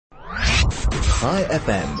High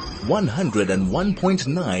FM,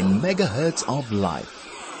 101.9 megahertz of life.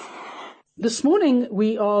 This morning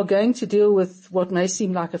we are going to deal with what may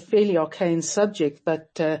seem like a fairly arcane subject,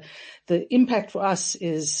 but the impact for us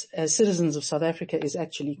is, as citizens of South Africa, is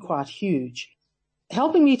actually quite huge.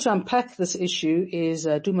 Helping me to unpack this issue is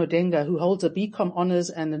Dumo Duma, who holds a BCom honours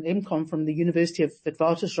and an MCom from the University of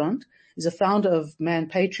Witwatersrand. He's a founder of Man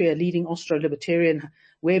Patria, a leading Austro-libertarian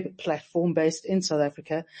web platform based in South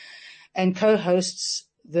Africa, and co-hosts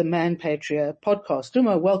the Man Patria podcast.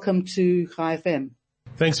 Dumo, welcome to High FM.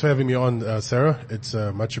 Thanks for having me on, Sarah. It's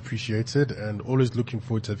much appreciated, and always looking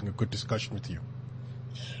forward to having a good discussion with you.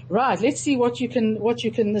 Right, let's see what you can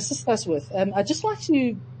assist us with. I'd just like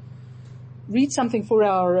to read something for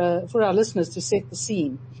our listeners to set the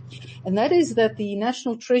scene, and that is that the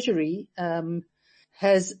National Treasury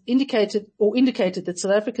has indicated that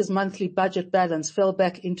South Africa's monthly budget balance fell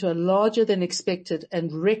back into a larger than expected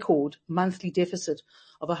and record monthly deficit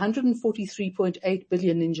of 143.8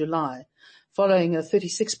 billion in July, following a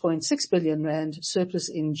 36.6 billion rand surplus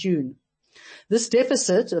in June. This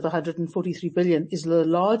deficit of 143 billion is the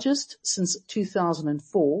largest since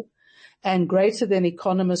 2004 and greater than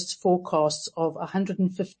economists' forecasts of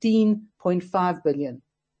 115.5 billion.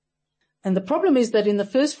 And the problem is that in the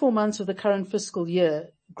first 4 months of the current fiscal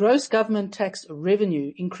year, gross government tax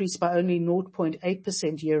revenue increased by only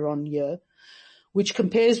 0.8% year on year, which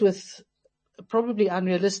compares with a probably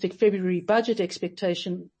unrealistic February budget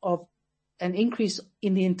expectation of an increase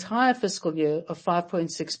in the entire fiscal year of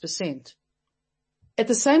 5.6%. At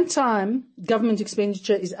the same time, government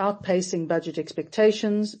expenditure is outpacing budget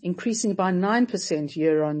expectations, increasing by 9%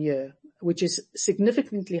 year on year, which is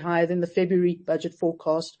significantly higher than the February budget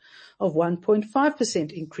forecast of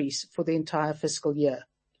 1.5% increase for the entire fiscal year.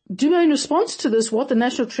 Dumo, in response to this, what the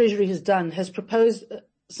National Treasury has done has proposed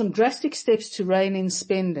some drastic steps to rein in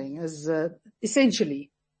spending, as essentially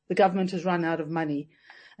the government has run out of money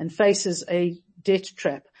and faces a debt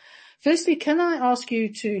trap. Firstly, can I ask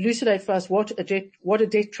you to elucidate for us what a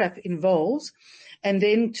debt trap involves, and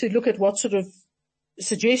then to look at what sort of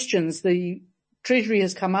suggestions the Treasury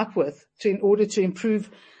has come up with in order to improve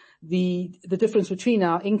the difference between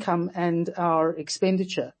our income and our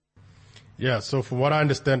expenditure? Yeah, so from what I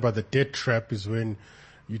understand by the debt trap is when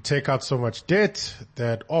you take out so much debt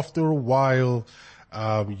that after a while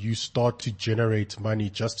you start to generate money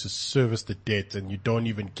just to service the debt, and you don't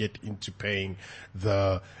even get into paying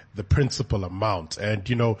the principal amount. And,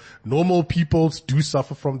 normal people do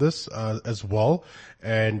suffer from this, as well.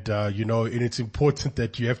 And, and it's important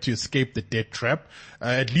that you have to escape the debt trap.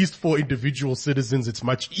 At least for individual citizens, it's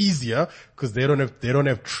much easier because they don't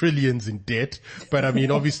have trillions in debt. But I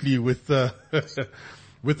mean, obviously with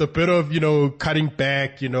with a bit of, cutting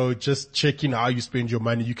back, just checking how you spend your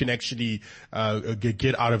money, you can actually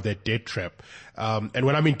get out of that debt trap. And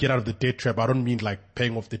when I mean get out of the debt trap, I don't mean like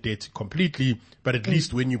paying off the debt completely, but at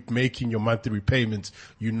least when you're making your monthly repayments,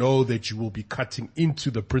 you know that you will be cutting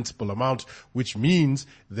into the principal amount, which means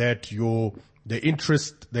that the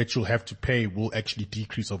interest that you'll have to pay will actually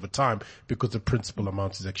decrease over time because the principal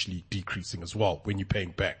amount is actually decreasing as well when you're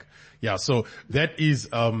paying back. Yeah, so that is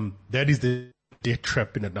the debt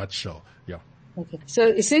trap in a nutshell. Yeah. Okay. So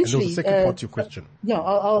essentially, and there was a second part to your question. Yeah,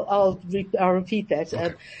 I'll repeat that.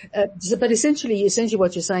 Okay. But essentially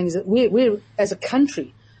what you're saying is that we're as a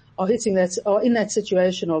country are in that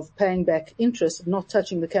situation of paying back interest, not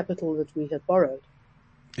touching the capital that we have borrowed.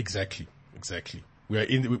 Exactly. We're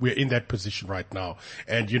in that position right now.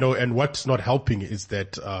 And, and what's not helping is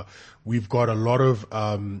that, we've got a lot of,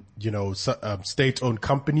 state-owned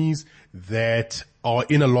companies that are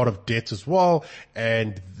in a lot of debt as well.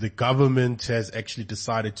 And the government has actually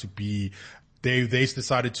decided they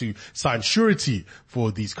decided to sign surety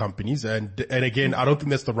for these companies. And again, I don't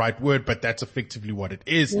think that's the right word, but that's effectively what it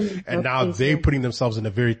is. And now they're putting themselves in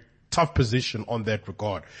a very tough position on that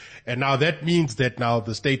regard. And now that means that now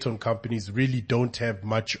the state-owned companies really don't have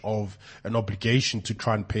much of an obligation to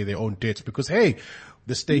try and pay their own debts because, hey,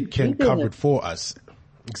 the state can cover it for us.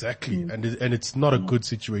 Exactly. And it's not a good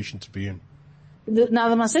situation to be in.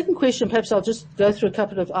 Now, my second question, perhaps I'll just go through a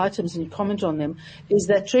couple of items and you comment on them, is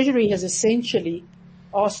that Treasury has essentially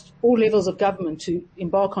asked all levels of government to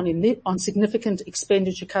embark on significant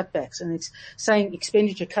expenditure cutbacks. And it's saying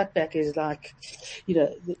expenditure cutback is like,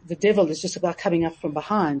 the devil is just about coming up from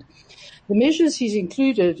behind. The measures he's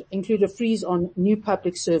include a freeze on new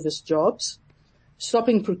public service jobs,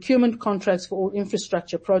 stopping procurement contracts for all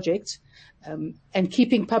infrastructure projects, and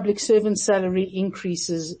keeping public servant salary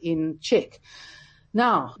increases in check.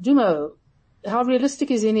 Now, Dumo, how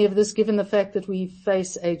realistic is any of this given the fact that we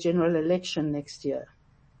face a general election next year?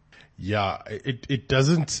 Yeah, it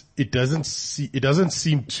doesn't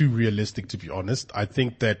seem too realistic, to be honest. I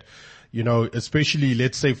think that, especially,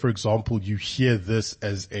 let's say, for example, you hear this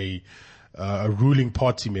as a ruling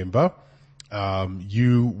party member,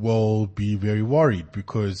 you will be very worried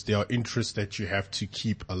because there are interests that you have to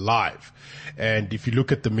keep alive. And if you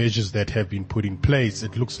look at the measures that have been put in place,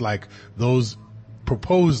 it looks like those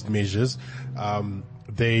proposed measures,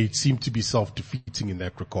 they seem to be self-defeating in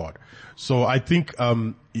that regard. So I think,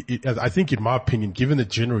 I think in my opinion, given the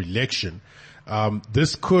general election,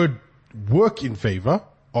 this could work in favor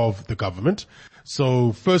of the government.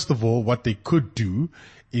 So first of all, what they could do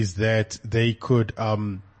is that they could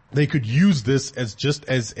use this as just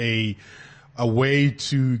as a way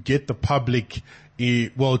to get the public,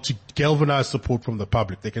 to galvanize support from the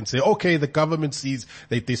public. They can say, okay, the government sees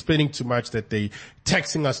that they're spending too much, that they're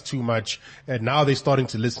taxing us too much, and now they're starting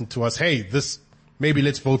to listen to us. Hey, maybe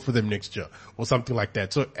let's vote for them next year, or something like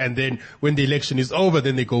that. So, and then when the election is over,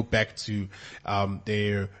 then they go back to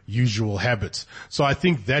their usual habits. So I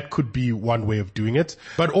think that could be one way of doing it.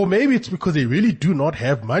 Or maybe it's because they really do not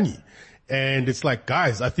have money. And it's like,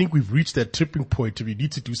 guys, I think we've reached that tipping point and we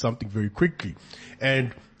need to do something very quickly.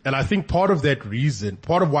 And I think part of that reason,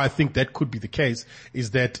 part of why I think that could be the case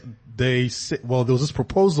is that there was this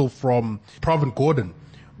proposal from Pravin Gordhan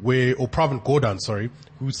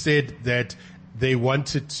who said that they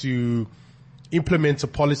wanted to implement a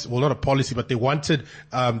policy, well, not a policy, but they wanted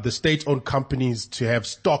the state-owned companies to have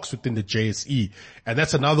stocks within the JSE. And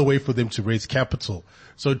that's another way for them to raise capital.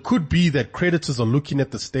 So it could be that creditors are looking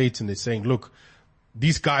at the state and they're saying, look,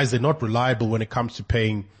 these guys, they're not reliable when it comes to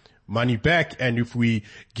paying money back. And if we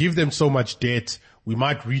give them so much debt, we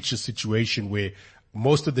might reach a situation where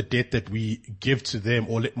most of the debt that we give to them,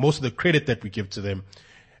 or most of the credit that we give to them,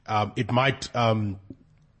 it might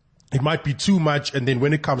be too much, and then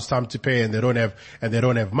when it comes time to pay and they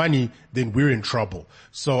don't have money, then we're in trouble.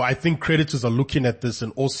 So I think creditors are looking at this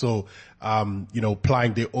and also,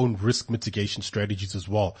 applying their own risk mitigation strategies as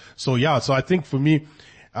well. So I think for me,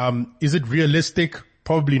 is it realistic?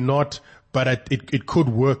 Probably not, but it could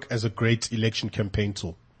work as a great election campaign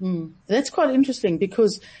tool. That's quite interesting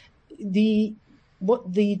because the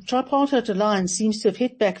tripartite alliance seems to have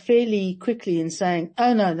hit back fairly quickly in saying,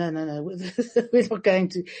 oh, no, we're not going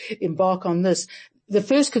to embark on this. The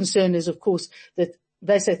first concern is, of course, that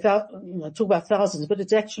they say, talk about thousands, but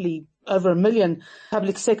it's actually over 1 million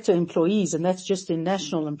public sector employees, and that's just in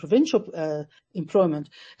national and provincial employment,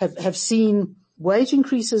 have seen wage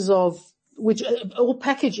increases or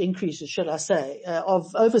package increases, should I say, of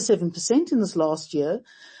over 7% in this last year.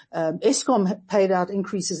 Eskom paid out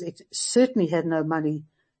increases it certainly had no money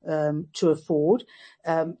to afford.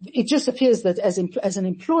 It just appears that as an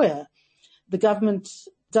employer, the government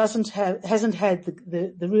hasn't had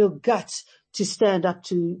the real guts to stand up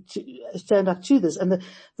to this. And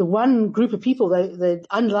the one group of people they're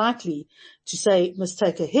unlikely to say must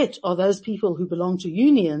take a hit are those people who belong to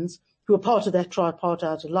unions who are part of that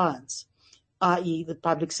tripartite alliance, i.e. the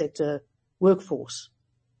public sector workforce.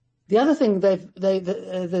 The other thing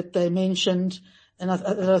that they mentioned, and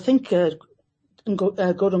I think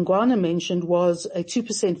Godongwana mentioned, was a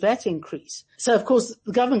 2% VAT increase. So of course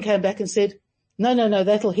the government came back and said, no,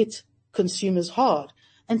 that'll hit consumers hard.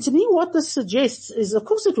 And to me, what this suggests is, of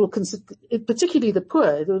course, it will, particularly the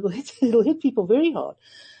poor, it'll hit people very hard.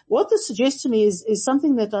 What this suggests to me is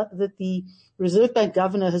something that the Reserve Bank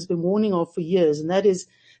governor has been warning of for years, and that is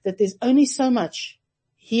that there's only so much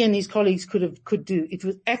he and his colleagues could do. It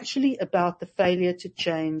was actually about the failure to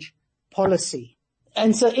change policy.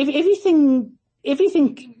 And so anything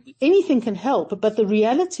can help, but the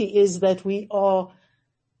reality is that we are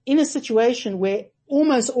in a situation where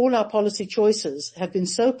almost all our policy choices have been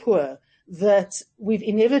so poor that we've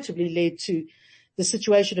inevitably led to the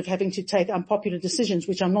situation of having to take unpopular decisions,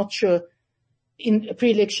 which I'm not sure in a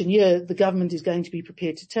pre-election year the government is going to be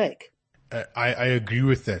prepared to take. I agree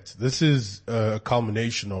with that. This is a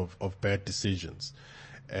culmination of bad decisions.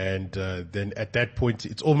 And then at that point,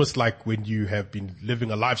 it's almost like when you have been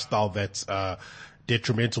living a lifestyle that's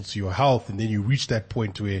detrimental to your health, and then you reach that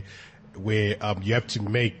point where you have to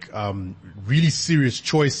make really serious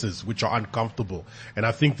choices which are uncomfortable. And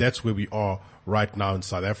I think that's where we are right now in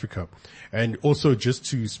South Africa. And also, just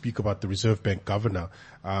to speak about the Reserve Bank governor,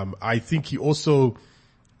 I think he also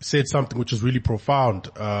said something which was really profound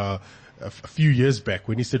a few years back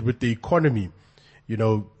when he said, with the economy,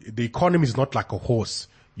 the economy is not like a horse.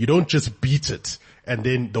 You don't just beat it and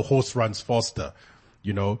then the horse runs faster.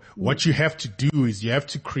 What you have to do is you have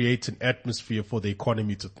to create an atmosphere for the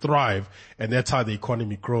economy to thrive, and that's how the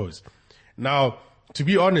economy grows. Now, To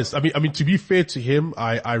be honest, I mean, to be fair to him,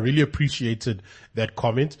 I really appreciated that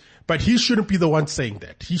comment, but he shouldn't be the one saying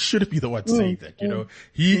that. He shouldn't be the one saying that, you know.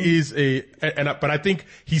 He is but I think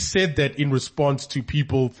he said that in response to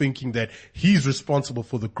people thinking that he's responsible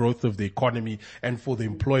for the growth of the economy and for the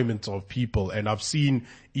employment of people. And I've seen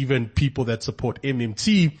even people that support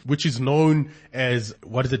MMT, which is known as,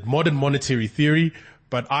 modern monetary theory,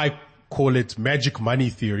 but I call it magic money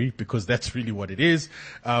theory because that's really what it is.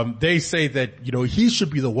 They say that, you know, he should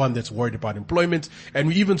be the one that's worried about employment. And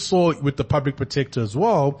we even saw with the public protector as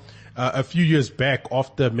well, a few years back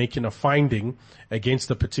after making a finding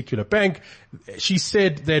against a particular bank, she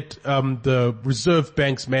said that, the Reserve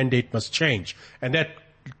Bank's mandate must change. And that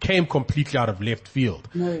came completely out of left field.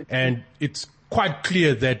 No. And it's quite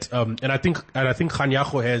clear that, and I think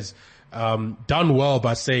Kganyago has, done well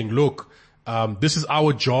by saying, look, this is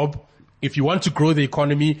our job. If you want to grow the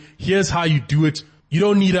economy, here's how you do it. You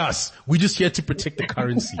don't need us. We're just here to protect the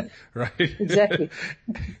currency, right? Exactly.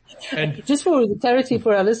 And just for the clarity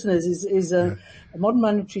for our listeners is a modern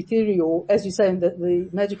monetary theory, or as you say, the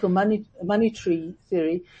magical money tree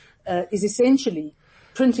theory, is essentially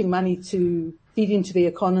printing money to feed into the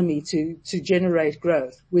economy to generate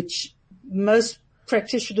growth, which most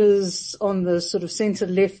practitioners on the sort of center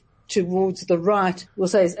left towards the right will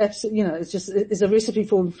say is absolutely, you know, it's a recipe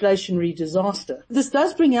for inflationary disaster. This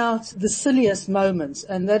does bring out the silliest moments,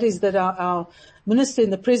 and that is that our minister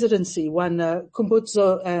in the presidency,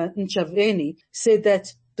 Khumbudzo Ntshavheni, said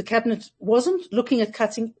that the cabinet wasn't looking at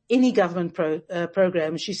cutting any government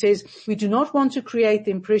program. She says, we do not want to create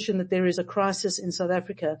the impression that there is a crisis in South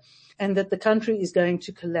Africa and that the country is going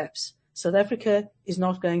to collapse. South Africa is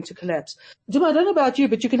not going to collapse. Duma, I don't know about you,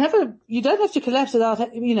 but you don't have to collapse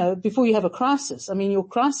without, you know, before you have a crisis. I mean, your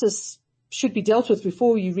crisis should be dealt with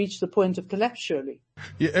before you reach the point of collapse, surely.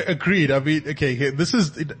 Yeah, agreed. I mean, okay,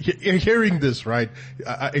 hearing this, right?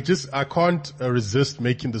 I can't resist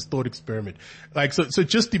making this thought experiment. Like, so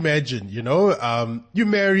just imagine, you know, you're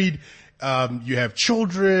married, you have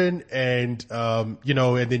children and, you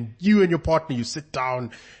know, and then you and your partner, you sit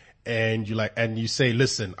down and you say,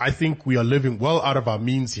 listen, I think we are living well out of our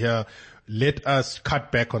means here. Let us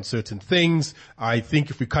cut back on certain things. I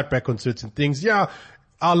think if we cut back on certain things, yeah,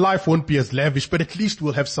 our life won't be as lavish, but at least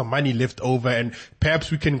we'll have some money left over and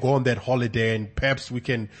perhaps we can go on that holiday and perhaps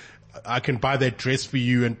I can buy that dress for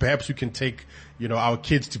you and perhaps we can take, you know, our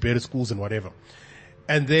kids to better schools and whatever.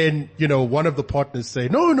 And then, you know, one of the partners say,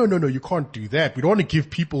 no, you can't do that. We don't want to give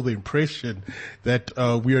people the impression that,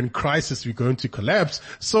 we're in crisis, we're going to collapse.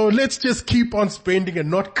 So let's just keep on spending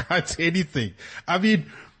and not cut anything. I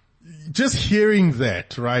mean, just hearing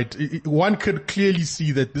that, right? One could clearly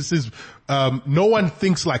see that this is, no one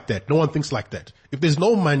thinks like that. No one thinks like that. If there's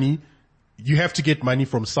no money, you have to get money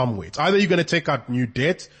from somewhere. It's either you're going to take out new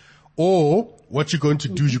debt or what you're going to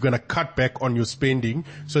do is you're going to cut back on your spending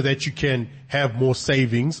so that you can have more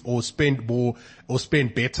savings or spend more or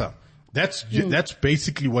spend better. That's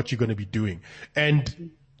basically what you're going to be doing.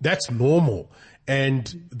 And that's normal.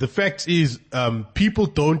 And the fact is, people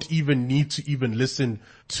don't even need to even listen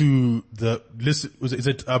to is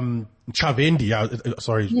it, Chavendi? Yeah,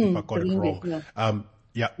 sorry if I got it wrong.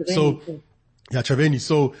 Chaveni.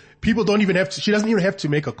 So people don't even she doesn't even have to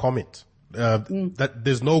make a comment. That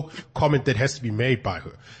there's no comment that has to be made by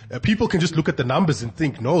her. People can just look at the numbers and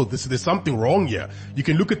think, no, there's something wrong here. You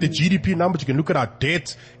can look at the GDP numbers, you can look at our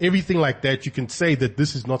debt, everything like that. You can say that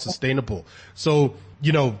this is not sustainable. So,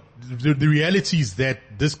 you know, the reality is that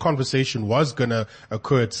this conversation was gonna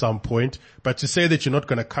occur at some point, but to say that you're not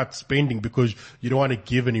gonna cut spending because you don't want to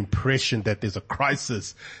give an impression that there's a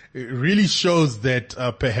crisis, it really shows that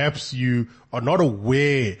perhaps you are not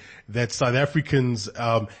aware that South Africans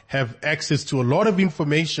have access to a lot of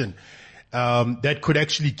information that could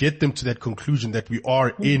actually get them to that conclusion that we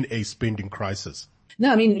are in a spending crisis.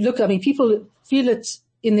 No, I mean, look, people feel it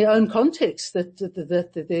in their own context that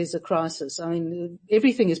there's a crisis. I mean,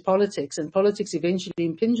 everything is politics and politics eventually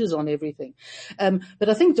impinges on everything. But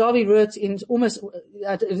I think Darby wrote in almost,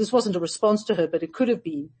 this wasn't a response to her, but it could have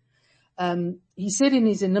been. He said in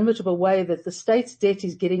his inimitable way that the state's debt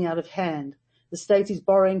is getting out of hand. The state is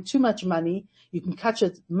borrowing too much money. You can cut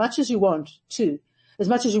it as much as you want to,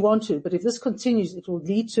 but if this continues, it will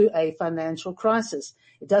lead to a financial crisis.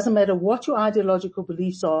 It doesn't matter what your ideological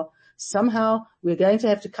beliefs are. Somehow we're going to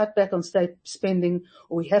have to cut back on state spending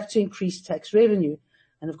or we have to increase tax revenue.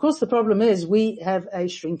 And of course the problem is we have a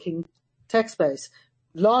shrinking tax base,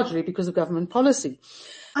 largely because of government policy.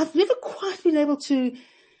 I've never quite been able to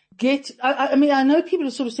get, I mean, I know people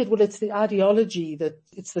have sort of said, well, it's the ideology that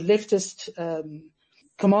it's the leftist,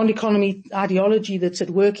 command economy ideology that's at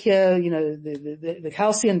work here, you know, the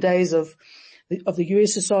halcyon days of the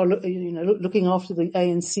USSR, looking after the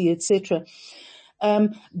ANC, etc.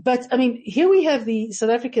 But I mean, here we have South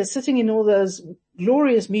Africa sitting in all those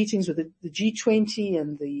glorious meetings with the G20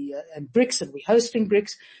 and BRICS, and we're hosting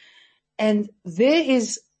BRICS. And there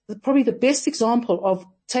is probably the best example of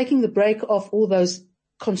taking the brake off all those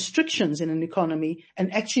constrictions in an economy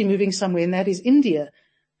and actually moving somewhere, and that is India.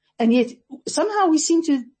 And yet somehow we seem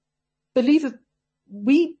to believe that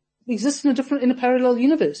we exist in a parallel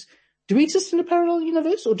universe. Do we exist in a parallel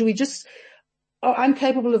universe, or do we just are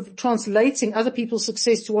incapable of translating other people's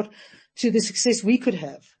success to the success we could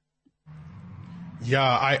have?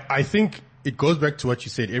 Yeah, I think it goes back to what you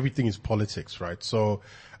said. Everything is politics, right? So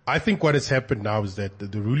I think what has happened now is that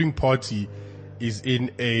the ruling party is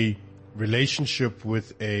in a relationship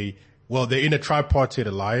with they're in a tripartite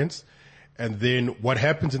alliance. And then what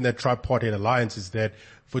happens in that tripartite alliance is that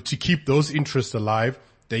to keep those interests alive,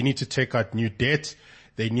 they need to take out new debt.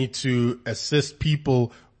 They need to assist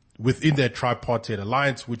people within that tripartite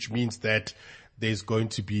alliance, which means that there's going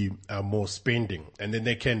to be more spending. And then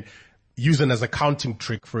they can use it as a accounting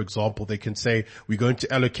trick. For example, they can say, we're going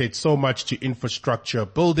to allocate so much to infrastructure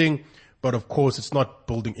building, but of course it's not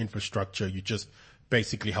building infrastructure. You're just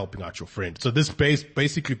basically helping out your friend. So this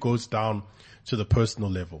basically goes down to the personal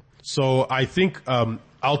level. So I think,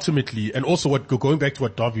 ultimately, and also going back to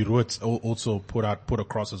what Davi Ruiz also put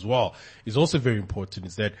across as well, is also very important,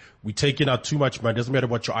 is that we're taking out too much money. Doesn't matter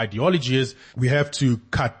what your ideology is, we have to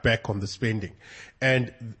cut back on the spending.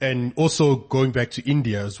 And also going back to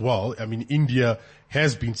India as well. I mean, India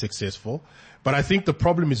has been successful, but I think the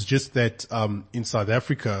problem is just that, in South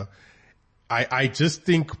Africa, I just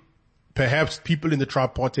think perhaps people in the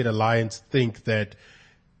tripartite alliance think that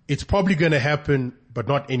it's probably going to happen, but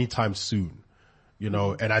not anytime soon,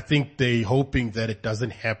 and I think they're hoping that it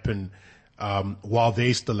doesn't happen, while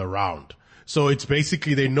they're still around. So it's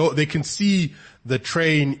basically they can see the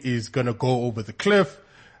train is going to go over the cliff,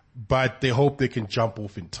 but they hope they can jump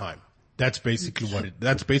off in time. That's basically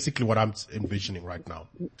what I'm envisioning right now.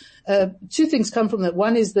 Two things come from that.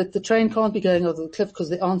 One is that the train can't be going over the cliff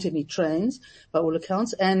because there aren't any trains, by all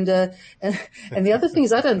accounts. And the other thing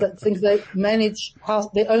is I don't think they manage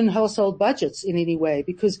their own household budgets in any way,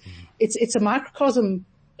 because it's a microcosm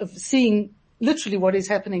of seeing literally what is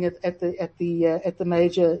happening at the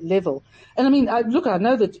major level. And I mean,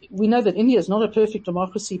 we know that India is not a perfect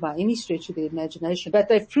democracy by any stretch of the imagination, but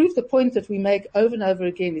they've proved the point that we make over and over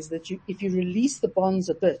again, is that if you release the bonds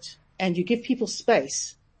a bit and you give people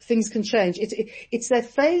space, things can change. It's that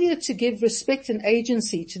failure to give respect and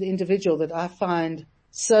agency to the individual that I find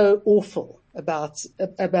so awful about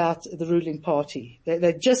the ruling party.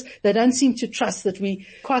 They don't seem to trust that we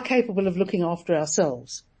are quite capable of looking after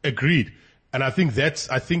ourselves. Agreed. And I think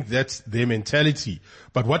that's their mentality.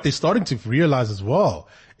 But what they're starting to realize as well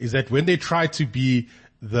is that when they try to be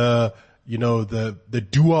the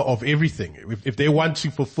doer of everything, if they want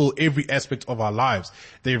to fulfill every aspect of our lives,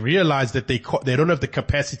 they realize that they don't have the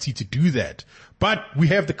capacity to do that. But we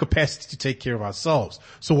have the capacity to take care of ourselves.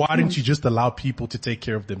 So why don't you just allow people to take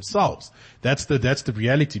care of themselves? That's the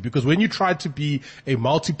reality. Because when you try to be a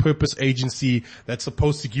multi-purpose agency that's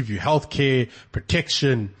supposed to give you healthcare,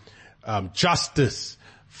 protection, justice,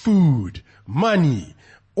 food, money,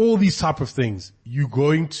 all these type of things, you're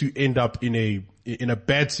going to end up in a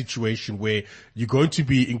bad situation where you're going to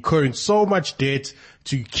be incurring so much debt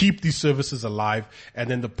to keep these services alive. And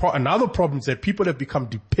then another problem is that people have become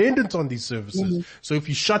dependent on these services. So if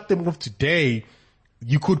you shut them off today,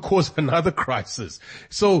 you could cause another crisis.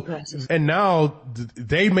 So, and now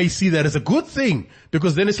they may see that as a good thing,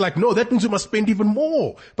 because then it's like, no, that means you must spend even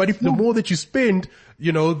more. But if the more that you spend,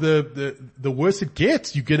 the worse it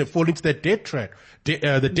gets. You're going to fall into that debt trap,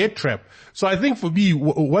 the debt trap. So I think for me,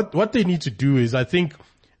 what they need to do is, I think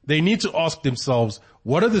they need to ask themselves,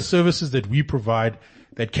 what are the services that we provide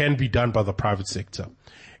that can be done by the private sector?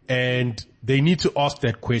 And they need to ask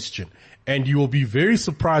that question. And you will be very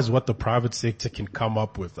surprised what the private sector can come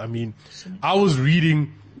up with. I mean, I was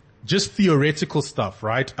reading just theoretical stuff,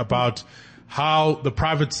 right, about how the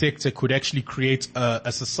private sector could actually create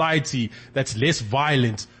a society that's less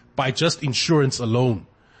violent by just insurance alone.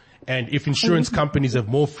 And if insurance companies have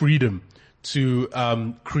more freedom to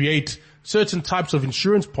create certain types of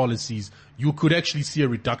insurance policies, you could actually see a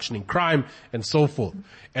reduction in crime and so forth.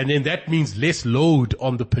 And then that means less load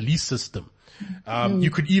on the police system.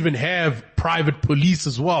 You could even have private police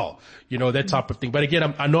as well, that type of thing. But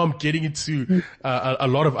again, I know I'm getting into a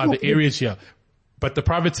lot of other areas here, but the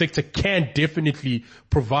private sector can definitely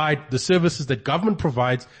provide the services that government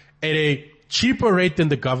provides at a cheaper rate than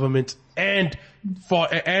the government, and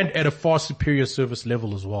at a far superior service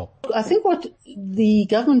level as well. I think what the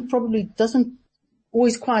government probably doesn't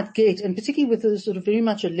always quite get, and particularly with a sort of very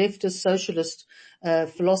much a leftist socialist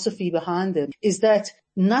philosophy behind them, is that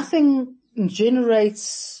nothing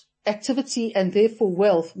generates activity and therefore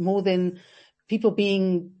wealth more than people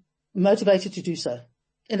being motivated to do so.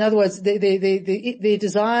 In other words, their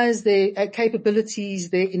desires, their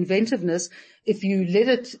capabilities, their inventiveness, if you let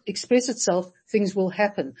it express itself, things will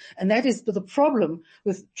happen. And that is the problem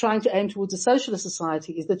with trying to aim towards a socialist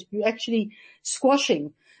society, is that you're actually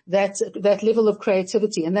squashing that level of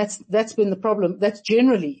creativity. And that's been the problem. That's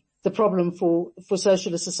generally the problem for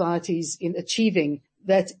socialist societies in achieving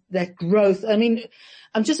that growth. I mean,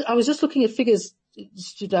 I was just looking at figures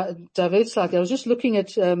to divert slightly. I was just looking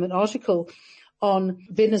at an article on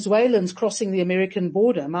Venezuelans crossing the American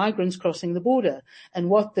border, migrants crossing the border, and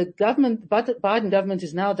what the Biden government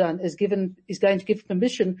has now done is going to give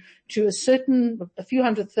permission to a few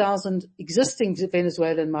 100,000 existing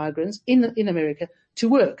Venezuelan migrants in America to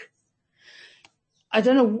work. I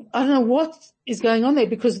don't know what is going on there,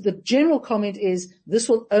 because the general comment is this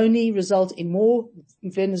will only result in more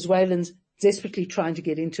Venezuelans desperately trying to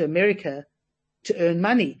get into America to earn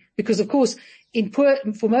money. Because of course,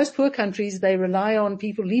 for most poor countries, they rely on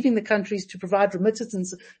people leaving the countries to provide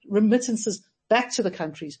remittances back to the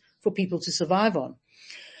countries for people to survive on.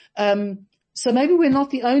 So maybe we're not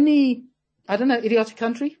the only, idiotic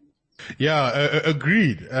country. Yeah,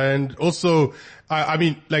 agreed. And also,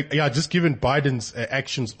 just given Biden's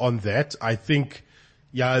actions on that, I think,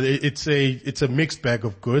 it's a mixed bag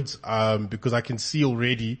of goods, because I can see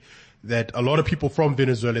already that a lot of people from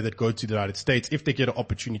Venezuela that go to the United States, if they get an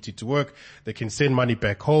opportunity to work, they can send money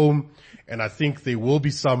back home. And I think there will be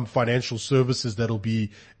some financial services that will be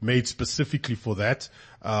made specifically for that.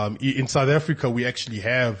 In South Africa, we actually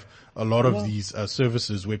have a lot of these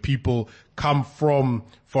services where people come from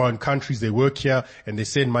foreign countries, they work here and they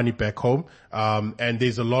send money back home. And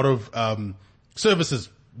there's a lot of services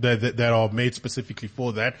that are made specifically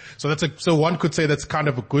for that. So one could say that's kind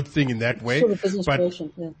of a good thing in that way. Sort of business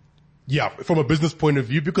relation, yeah. Yeah, from a business point of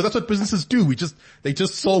view, because that's what businesses do. They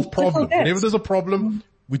just solve problems. Whenever there's a problem,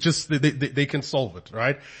 they can solve it,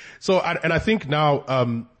 right? So, and I think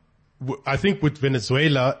now, I think with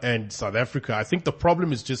Venezuela and South Africa, I think the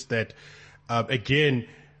problem is just that, again,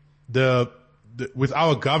 with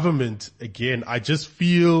our government, again, I just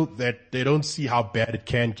feel that they don't see how bad it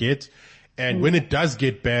can get. And when it does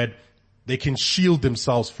get bad, they can shield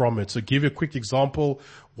themselves from it. So give you a quick example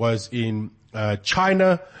was in,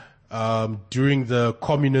 China, during the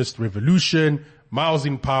communist revolution, Mao's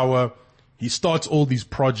in power. He starts all these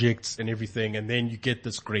projects and everything. And then you get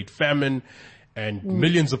this great famine and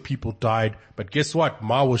millions of people died. But guess what?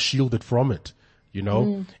 Mao was shielded from it,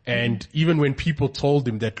 and even when people told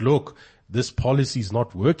him that, look, this policy is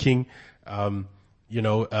not working,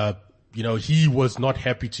 he was not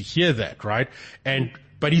happy to hear that, right?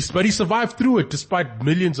 But he survived through it despite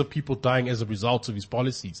millions of people dying as a result of his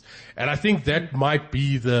policies. And I think that might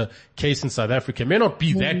be the case in South Africa. It may not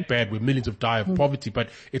be that bad where millions have died of poverty,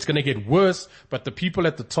 but it's going to get worse. But the people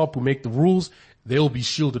at the top who make the rules, they'll be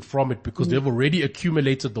shielded from it because they've already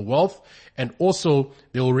accumulated the wealth, and also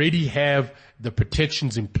they already have the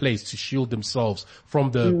protections in place to shield themselves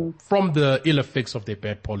from the ill effects of their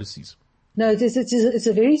bad policies. No, it's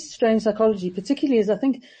a very strange psychology, particularly as I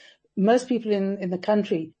think most people in the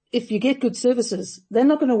country, if you get good services, they're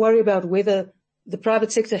not going to worry about whether the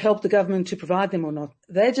private sector helped the government to provide them or not.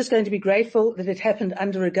 They're just going to be grateful that it happened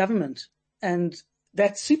under a government. And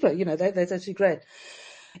that's super, that's actually great.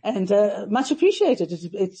 And much appreciated.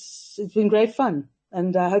 It's been great fun.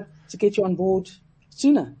 And I hope to get you on board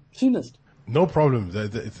soonest. No problem.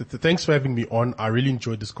 Thanks for having me on. I really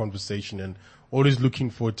enjoyed this conversation and always looking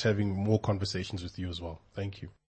forward to having more conversations with you as well. Thank you.